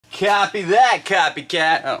Copy that,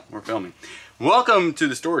 copycat. Oh, we're filming. Welcome to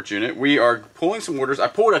the storage unit. We are pulling some orders. I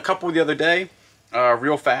pulled a couple the other day,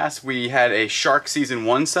 real fast. We had a Shark Season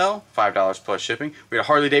 1 sale, $5 plus shipping. We had a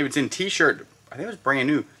Harley Davidson t-shirt, I think it was brand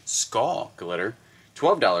new, Skull Glitter,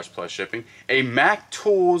 $12 plus shipping. A Mac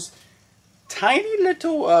Tools tiny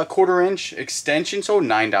little 1/4-inch extension, so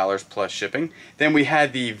 $9 plus shipping. Then we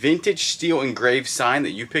had the vintage steel engraved sign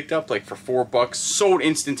that you picked up like for $4, sold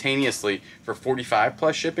instantaneously for $45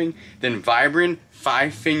 plus shipping. Then Vibrant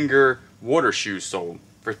 5-finger water shoes sold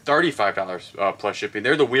for $35 plus shipping.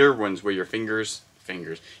 They're the weird ones where your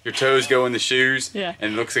your toes go in the shoes, yeah,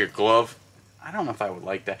 and it looks like a glove. I don't know if I would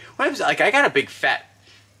like that. What if, like, I got a big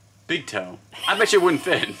toe? I bet you it wouldn't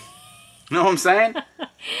fit. Know what I'm saying?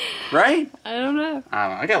 Right? I don't know.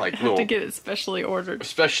 I got like have to get it specially ordered.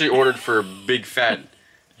 Specially ordered for big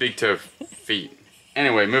toe feet.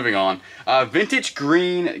 Anyway, moving on. Vintage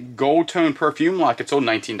green gold tone perfume locket sold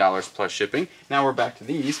 $19 plus shipping. Now we're back to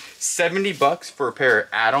these. $70 for a pair of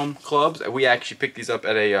Atom clubs. We actually picked these up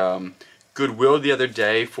at a Goodwill the other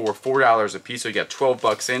day for $4 a piece. So you got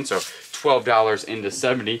 $12 in. So $12 into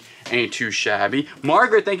 70 ain't too shabby.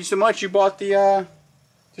 Margaret, thank you so much. You bought the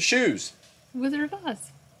shoes. Wizard of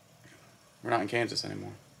Oz. We're not in Kansas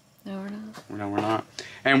anymore. No, we're not. No, we're not.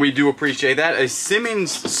 And we do appreciate that. A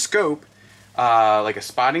Simmons scope, like a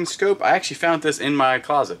spotting scope. I actually found this in my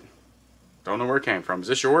closet. Don't know where it came from. Is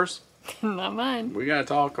this yours? Not mine. We gotta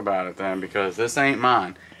talk about it then, because this ain't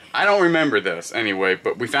mine. I don't remember this anyway,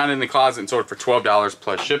 but we found it in the closet and sold it for $12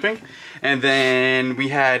 plus shipping. And then we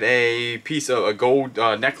had a piece of a gold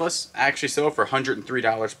necklace actually sold for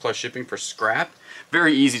 $103 plus shipping for scrap.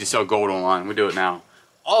 Very easy to sell gold online. We do it now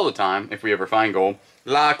all the time if we ever find gold.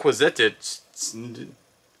 La Quizette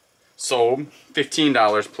sold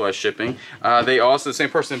 $15 plus shipping. They also, the same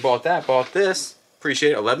person that bought this.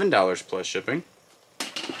 Appreciate it, $11 plus shipping.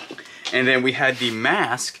 And then we had the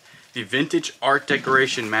mask, the vintage art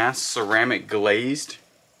decoration mask, ceramic glazed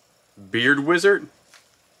beard wizard.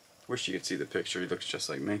 Wish you could see the picture. He looks just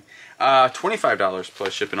like me. $25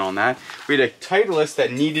 plus shipping on that. We had a Titleist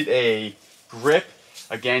that needed a grip.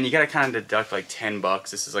 Again, you gotta kind of deduct like $10.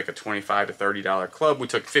 This is like a $25 to $30 club. We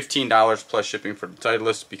took $15 plus shipping for the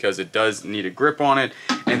Titleist because it does need a grip on it.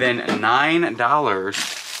 And then $9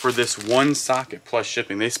 for this one socket plus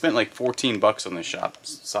shipping. They spent like $14 on this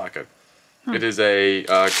socket. It is a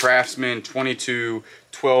Craftsman 22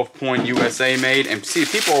 12-point USA made. And see,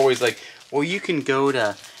 people are always like, well, you can go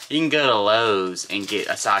to Lowe's and get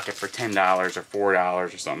a socket for $10 or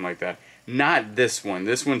 $4 or something like that. Not this one.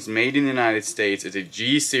 This one's made in the United States. It's a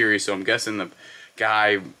G series, so I'm guessing the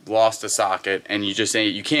guy lost a socket, and you just say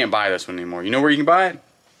you can't buy this one anymore. You know where you can buy it?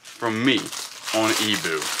 From me on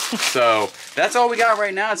eBay. So that's all we got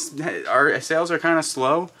right now. Our sales are kind of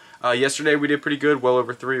slow. Yesterday we did pretty good, well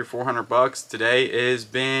over $300 or $400. Today has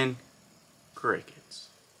been crickets.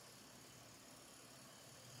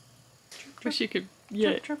 Wish you could,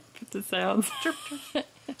 yeah, put the sounds.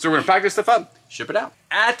 So we're gonna pack this stuff up, ship it out.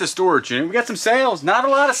 At the storage unit, we got some sales. Not a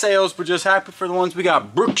lot of sales, but just happy for the ones we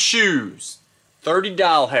got. Brooks shoes, 30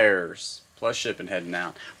 doll hairs, plus shipping heading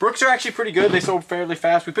out. Brooks are actually pretty good. They sold fairly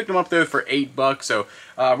fast. We picked them up though for $8, so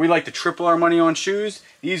we like to triple our money on shoes.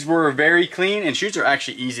 These were very clean, and shoes are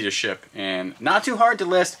actually easy to ship and not too hard to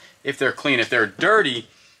list if they're clean. If they're dirty,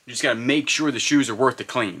 you just gotta make sure the shoes are worth the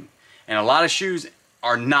clean. And a lot of shoes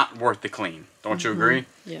are not worth the clean. Don't you agree?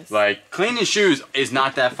 Yes. Like, cleaning shoes is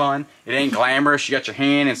not that fun. It ain't glamorous. You got your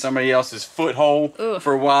hand in somebody else's foot-hole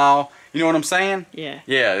for a while. You know what I'm saying? Yeah.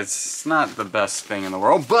 Yeah, it's not the best thing in the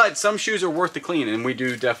world, but some shoes are worth the clean, and we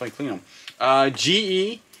do definitely clean them.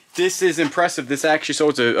 GE, this is impressive. This actually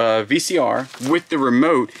sold a VCR with the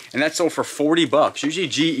remote, and that sold for $40. Usually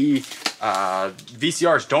GE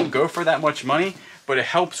VCRs don't go for that much money, but it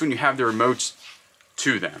helps when you have the remotes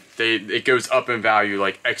to them. It goes up in value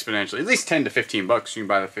like exponentially. At least 10 to 15 bucks. You can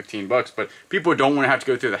buy the 15 bucks, but people don't want to have to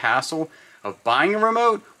go through the hassle of buying a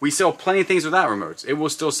remote. We sell plenty of things without remotes. It will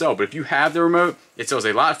still sell, but if you have the remote, it sells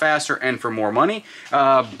a lot faster and for more money.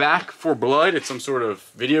 Back 4 Blood, it's some sort of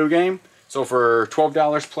video game. So for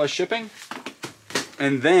 $12 plus shipping.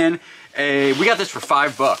 And then we got this for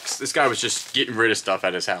 $5. This guy was just getting rid of stuff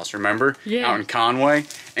at his house, remember? Yeah. Out in Conway.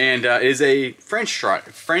 And it is a French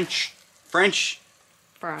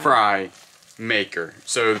fry maker.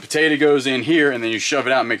 So the potato goes in here and then you shove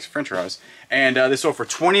it out and makes French fries. And this sold for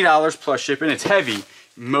 $20 plus shipping. It's heavy.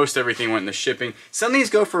 Most everything went in the shipping. Some of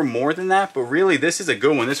these go for more than that, but really this is a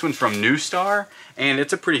good one. This one's from New Star, and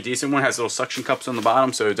it's a pretty decent one. It has little suction cups on the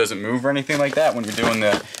bottom so it doesn't move or anything like that when you're doing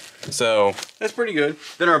the So that's pretty good.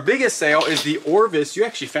 Then our biggest sale is the Orvis. You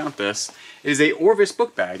actually found this. It is a Orvis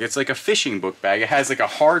book bag. It's like a fishing book bag. It has like a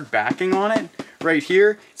hard backing on it right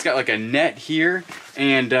here. It's got like a net here.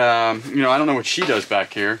 And, you know, I don't know what she does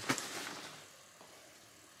back here.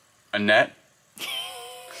 A net?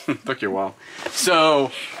 Took you a while.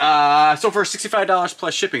 So, so for $65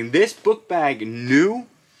 plus shipping, this book bag new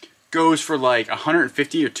goes for like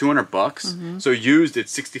 150 or 200 bucks. So used,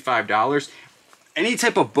 it's $65. Any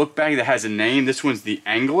type of book bag that has a name, this one's the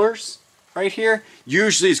Anglers right here,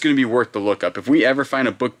 usually it's going to be worth the look up. If we ever find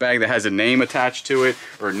a book bag that has a name attached to it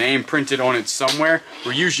or a name printed on it somewhere,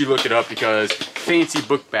 we'll usually look it up because fancy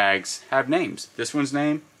book bags have names. This one's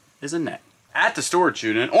name is Annette. At the storage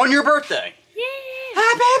unit on your birthday. Yay!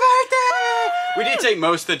 Happy birthday! We did take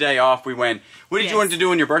most of the day off. We went, what did you want to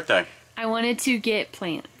do on your birthday? I wanted to get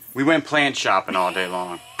plants. We went plant shopping all day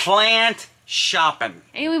long. Plant shopping.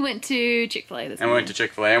 And we went to Chick-fil-A this morning. And we went to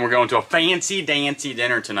Chick-fil-A, and we're going to a fancy dancy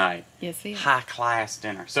dinner tonight. Yes, we are. High class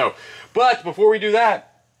dinner. So, but before we do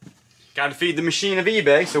that, got to feed the machine of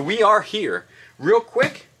eBay. So we are here. Real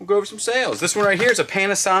quick, we'll go over some sales. This one right here is a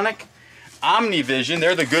Panasonic OmniVision.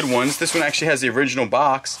 They're the good ones. This one actually has the original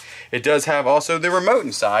box. It does have also the remote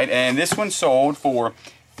inside, and this one sold for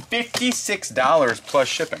 $56 plus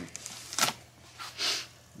shipping.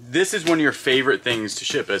 This is one of your favorite things to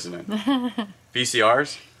ship, isn't it?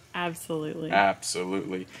 VCRs? Absolutely.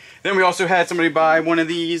 Absolutely. Then we also had somebody buy one of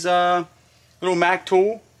these little Mac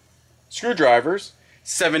tool screwdrivers.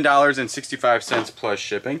 $7.65 plus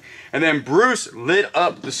shipping. And then Bruce lit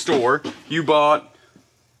up the store. You bought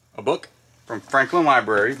a book from Franklin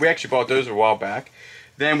Library. We actually bought those a while back.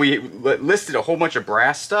 Then we listed a whole bunch of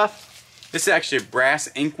brass stuff. This is actually a brass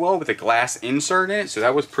inkwell with a glass insert in it, so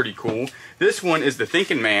that was pretty cool. This one is the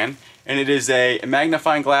Thinking Man, and it is a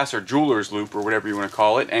magnifying glass or jeweler's loop or whatever you want to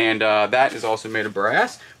call it, and that is also made of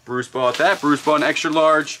brass. Bruce bought that. Bruce bought an extra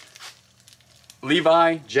large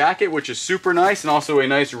Levi jacket, which is super nice, and also a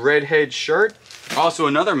nice redhead shirt. Also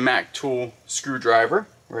another Mac tool screwdriver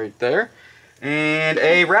right there, and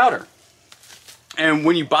a router. And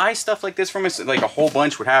when you buy stuff like this from us, like a whole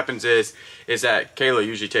bunch, what happens is that Kayla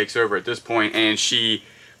usually takes over at this point, and she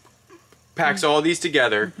packs all these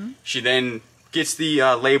together. She then gets the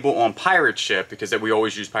label on Pirate Ship, because we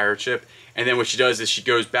always use Pirate Ship. And then what she does is she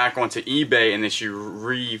goes back onto eBay, and then she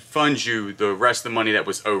refunds you the rest of the money that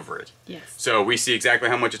was over it. Yes. So we see exactly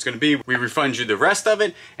how much it's going to be. We refund you the rest of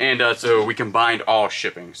it, and so we combined all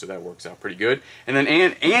shipping. So that works out pretty good. And then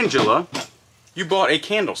Angela, you bought a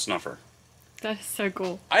candle snuffer. That is so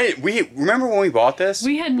cool. We remember when we bought this?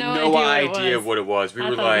 We had no idea what it was. We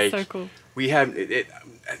were thought like, it was so cool. we have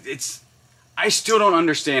it's. I still don't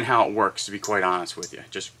understand how it works, to be quite honest with you.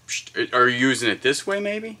 Just are you using it this way,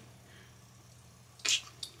 maybe?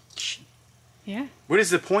 Yeah. What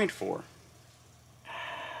is the point for?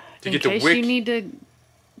 To in get the case wick. you need to. In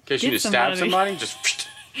case you get need to stab somebody. somebody, just.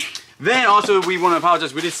 Then also we want to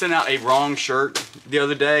apologize. We did send out a wrong shirt the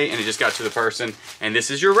other day, and it just got to the person. And this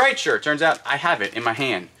is your right shirt. Turns out I have it in my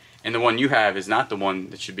hand, and the one you have is not the one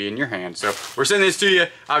that should be in your hand. So we're sending this to you,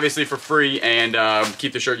 obviously for free, and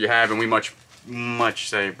keep the shirt you have. And we much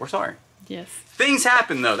say we're sorry. Yes. Things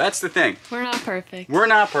happen though. That's the thing. We're not perfect. We're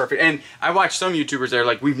not perfect. And I watch some YouTubers that are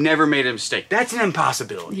like, we've never made a mistake. That's an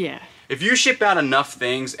impossibility. Yeah. If you ship out enough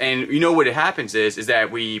things, and you know what happens is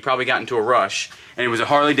that we probably got into a rush, and it was a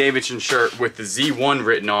Harley Davidson shirt with the Z1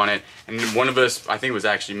 written on it, and one of us, I think it was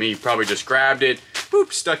actually me, probably just grabbed it,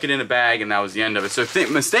 boop, stuck it in a bag, and that was the end of it. So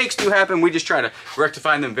mistakes do happen. We just try to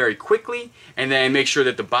rectify them very quickly, and then make sure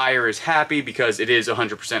that the buyer is happy, because it is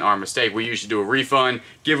 100% our mistake. We usually do a refund,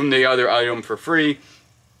 give them the other item for free,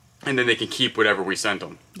 and then they can keep whatever we sent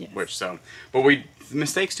them. Yes. But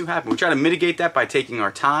mistakes do happen. We try to mitigate that by taking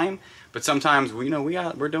our time. But sometimes we're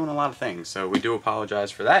doing a lot of things, so we do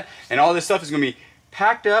apologize for that. And all this stuff is going to be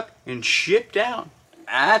packed up and shipped out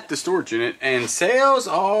at the storage unit, and sales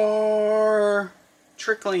are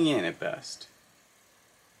trickling in at best.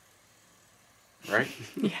 Right?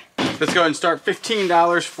 Yeah. Let's go ahead and start.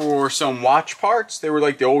 $15 for some watch parts. They were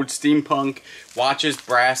like the old steampunk watches,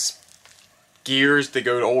 brass gears that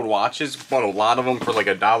go to old watches. Bought a lot of them for like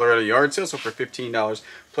 $1 at a yard sale, so for $15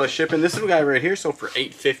 plus shipping. This little guy right here sold for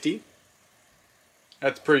 $8.50.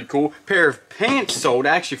 That's pretty cool. Pair of pants sold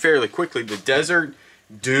actually fairly quickly. The Desert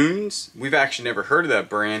Dunes. We've actually never heard of that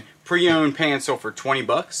brand. Pre-owned pants sold for 20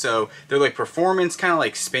 bucks. So they're like performance, kind of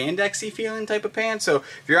like spandexy feeling type of pants. So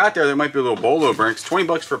if you're out there might be a little bolo brand. 20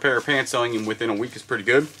 bucks for a pair of pants selling within a week is pretty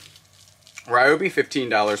good. Ryobi,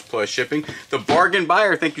 $15 plus shipping. The Bargain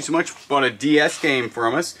Buyer, thank you so much, bought a DS game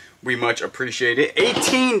from us. We much appreciate it.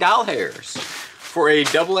 $18 for a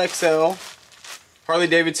XXL Harley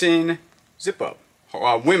Davidson Zip-Up,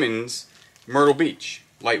 women's Myrtle Beach,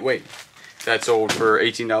 lightweight. That sold for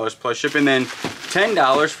 $18 plus shipping, then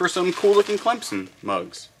 $10 for some cool looking Clemson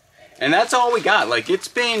mugs. And that's all we got. Like, it's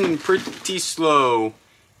been pretty slow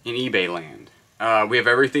in eBay land. We have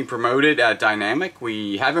everything promoted at Dynamic.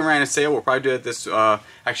 We haven't ran a sale. We'll probably do it this,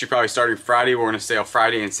 actually probably starting Friday. We're going to sale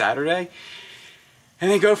Friday and Saturday. And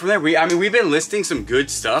then go from there. I mean, we've been listing some good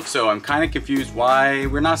stuff, so I'm kind of confused why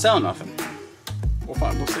we're not selling nothing.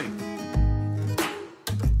 We'll see.